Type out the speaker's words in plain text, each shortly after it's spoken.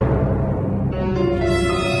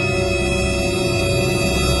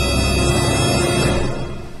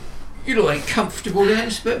comfortable there,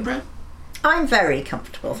 Miss Burton Brown? I'm very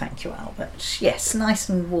comfortable, thank you, Albert. Yes, nice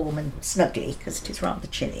and warm and snuggly, because it is rather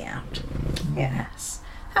chilly out. Yes.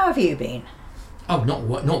 How have you been? Oh, not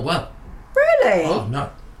well. Really? Oh, no.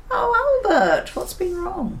 Oh, Albert, what's been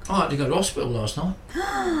wrong? I had to go to hospital last night.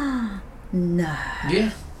 No.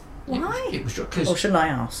 Yeah. Why? It was because... Or shouldn't I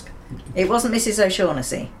ask? It wasn't Mrs.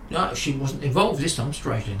 O'Shaughnessy? No, she wasn't involved this time,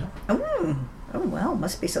 strangely enough. Oh, well,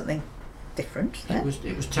 must be something different then.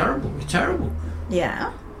 It was terrible. It was terrible.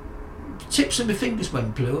 Yeah. The tips of my fingers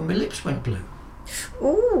went blue and my lips went blue.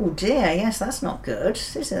 Oh dear, yes, that's not good.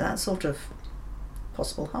 Is it that sort of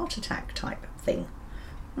possible heart attack type thing?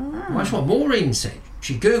 Well, that's what Maureen said.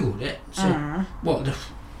 She Googled it. Said, well,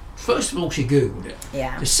 first of all, she Googled it.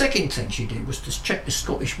 Yeah. The second thing she did was to check the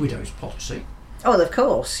Scottish Widows policy. Oh, of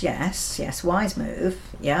course, yes, wise move,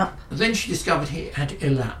 yeah. And then she discovered it had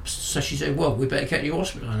elapsed, so she said, well, we better get you to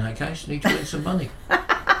hospital in that case, need to earn some money.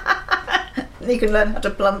 You can learn how to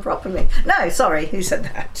plumb properly. No, sorry, who said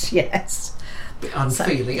that? Yes. Bit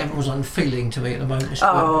unfeeling, everyone's unfeeling to me at the moment.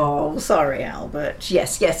 Oh, sorry, Albert.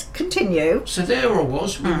 Yes, continue. So there I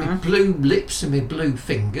was, with my blue lips and my blue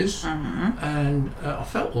fingers, and I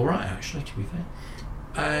felt all right, actually, to be fair.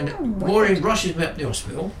 And Maureen rushes me up the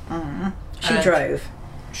hospital. She drove.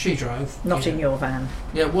 She drove. Not in your van.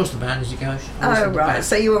 Yeah, it was the van as it goes. Oh, right.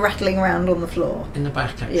 So you were rattling around on the floor? In the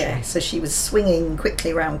back, actually. Yeah, so she was swinging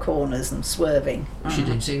quickly round corners and swerving. She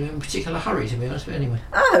didn't seem in particular hurry, to be honest, but anyway.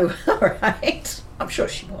 Oh, all right. I'm sure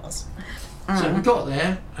she was. So we got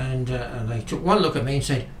there, and they took one look at me and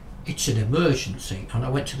said, it's an emergency. And I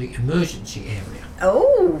went to the emergency area.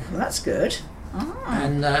 Oh, that's good.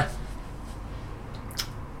 And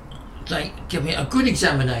they gave me a good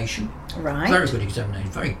examination. Right. Very good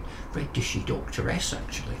examination. Very, very dishy doctoress,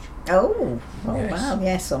 actually. Oh, Yes. Wow,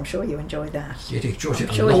 yes, I'm sure you enjoyed that. Did enjoyed it I'm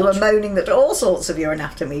a sure lot. you were moaning that all sorts of your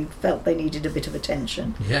anatomy felt they needed a bit of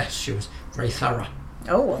attention. Yes, she was very thorough.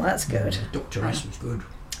 Oh, well, that's good. The doctoress was good.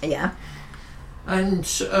 Yeah. And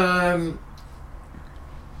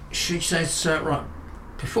she says, right,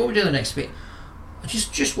 before we do the next bit,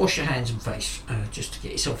 just wash your hands and face, just to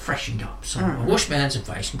get yourself freshened up. So I washed my hands and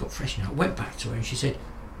face and got freshened up. Went back to her and she said,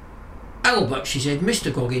 Albert, she said,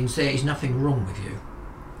 Mr. Goggins, there is nothing wrong with you.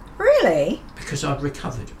 Really? Because I'd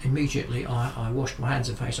recovered. Immediately I washed my hands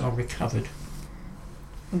and face, I recovered.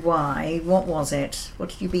 Why? What was it?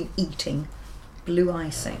 What had you been eating? Blue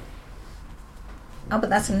icing. Oh,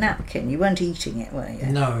 but that's a napkin. You weren't eating it, were you?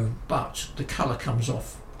 No, but the colour comes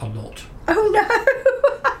off a lot. Oh,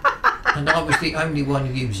 no! And I was the only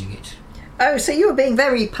one using it. Oh, so you were being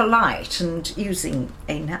very polite and using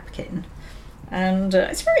a napkin. And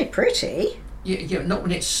it's very pretty. Yeah, not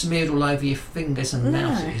when it's smeared all over your fingers and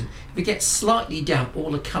mouth. It isn't. If it gets slightly damp,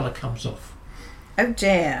 all the colour comes off. Oh,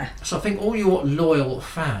 dear. So I think all your loyal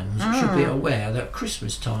fans should be aware that at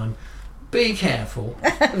Christmas time, be careful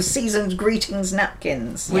Seasoned greetings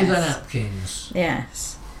napkins. with the Yes. napkins.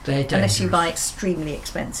 Yes. They're dangerous. Unless you buy extremely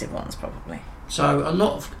expensive ones, probably. So a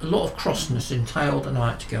lot of crossness entailed, and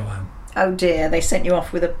I had to go home. Oh dear, they sent you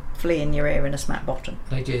off with a flea in your ear and a smack bottom.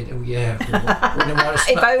 They did. Oh yeah. Wouldn't have wanted a If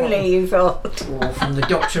smack only you thought. bottom. Or from the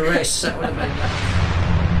doctoress, that would have been.